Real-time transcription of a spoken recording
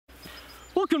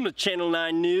Welcome to Channel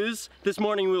 9 News. This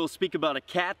morning we will speak about a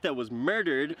cat that was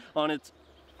murdered on its...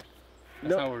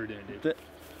 That's not what we're doing, dude.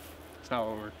 That's not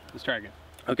what we're... Let's try again.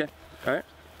 Okay, alright.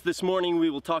 This morning we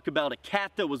will talk about a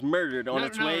cat that was murdered on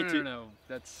its way to... No,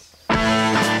 that's...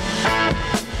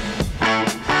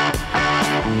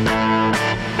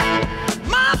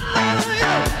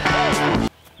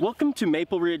 Welcome to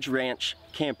Maple Ridge Ranch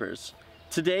campers.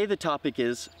 Today the topic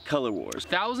is color wars.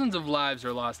 Thousands of lives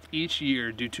are lost each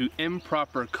year due to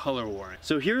improper color warning.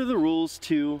 So here are the rules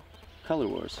to color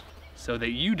wars. So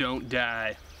that you don't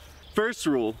die. First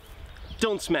rule,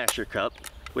 don't smash your cup.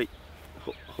 Wait,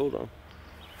 hold on.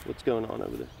 What's going on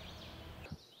over there?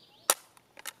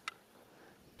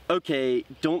 Okay,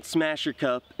 don't smash your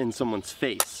cup in someone's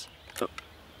face. Oh.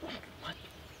 What?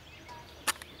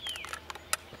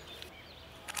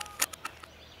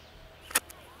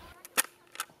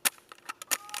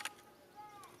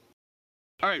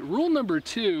 All right, rule number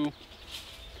 2,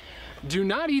 do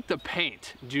not eat the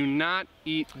paint. Do not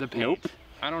eat the paint. Nope.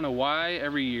 I don't know why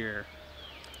every year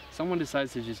someone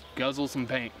decides to just guzzle some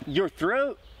paint. Your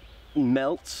throat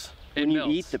melts when you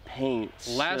eat the paint.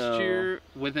 Last year,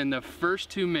 within the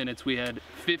first 2 minutes, we had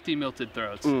 50 melted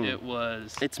throats.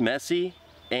 It's messy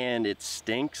and it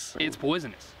stinks. It's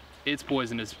poisonous. It's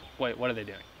poisonous. Wait, what are they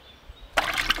doing?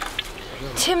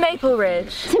 To Maple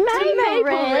Ridge. To Maple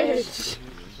Ridge.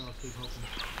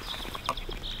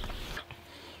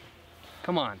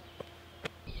 Come on.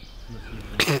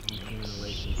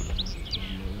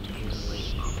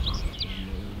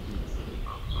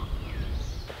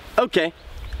 Okay,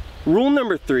 rule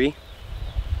number 3,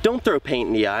 don't throw paint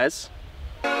in the eyes.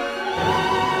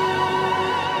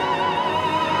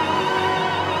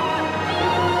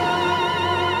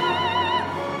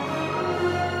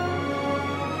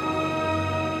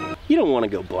 You don't want to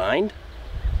go blind.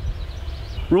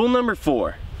 Rule number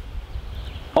 4,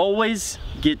 always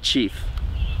get Chief.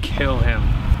 Kill him.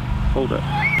 Hold up,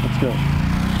 let's go.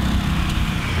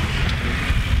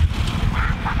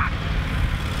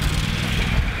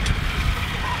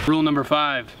 Rule number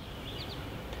 5,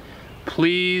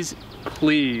 please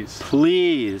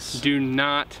do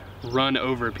not run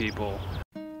over people.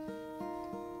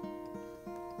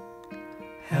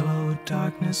 Hello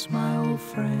darkness, my old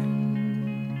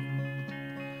friend,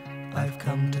 I've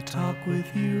come to talk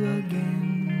with you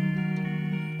again,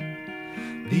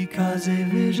 because a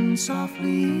vision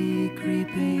softly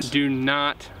creeping. Do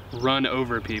not run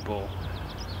over people.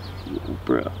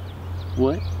 Bro,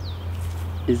 what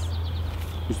is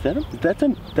that's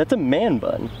a man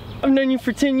bun? I've known you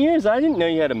for 10 years. I didn't know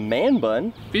you had a man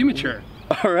bun. Be mature.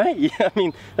 All right, yeah, I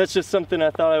mean, that's just something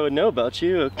I thought I would know about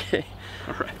you, okay.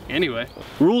 All right, anyway.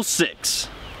 Rule 6.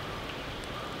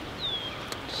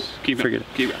 Keep going.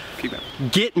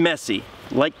 Get messy,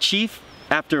 like Chief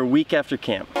after a week after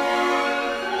camp.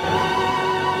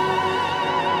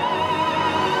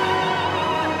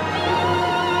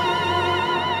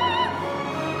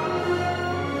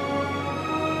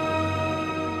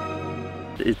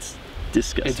 It's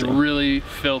disgusting. It's really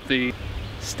filthy.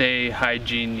 Stay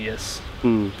hygienious.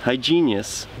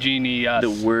 Hygienious. Genius. The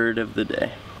word of the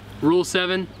day. Rule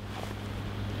 7,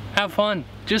 have fun.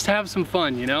 Just have some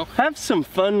fun, you know? Have some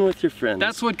fun with your friends.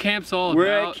 That's what camp's all We're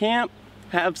about. at camp,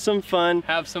 have some fun.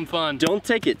 Have some fun. Don't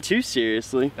take it too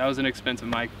seriously. That was an expensive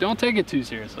mic. Don't take it too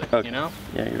seriously, okay. You know?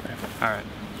 Yeah, you're right. All right,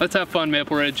 let's have fun,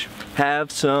 Maple Ridge.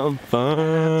 Have some fun.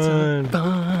 Have some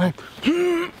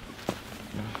fun.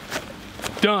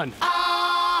 Done.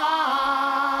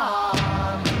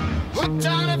 Hooked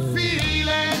on a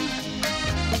feeling,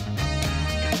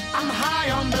 I'm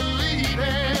high on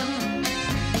believing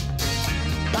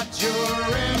that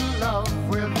you're in love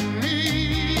with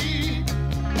me.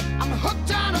 I'm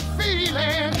hooked on a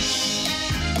feeling,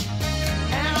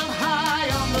 and I'm high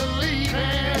on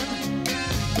believing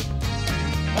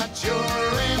that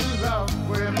you're in love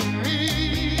with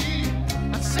me.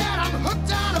 I said I'm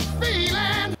hooked on a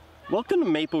feeling. Welcome to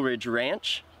Maple Ridge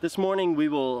Ranch. This morning we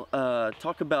will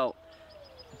talk about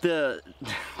the...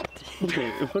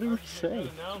 what are we saying?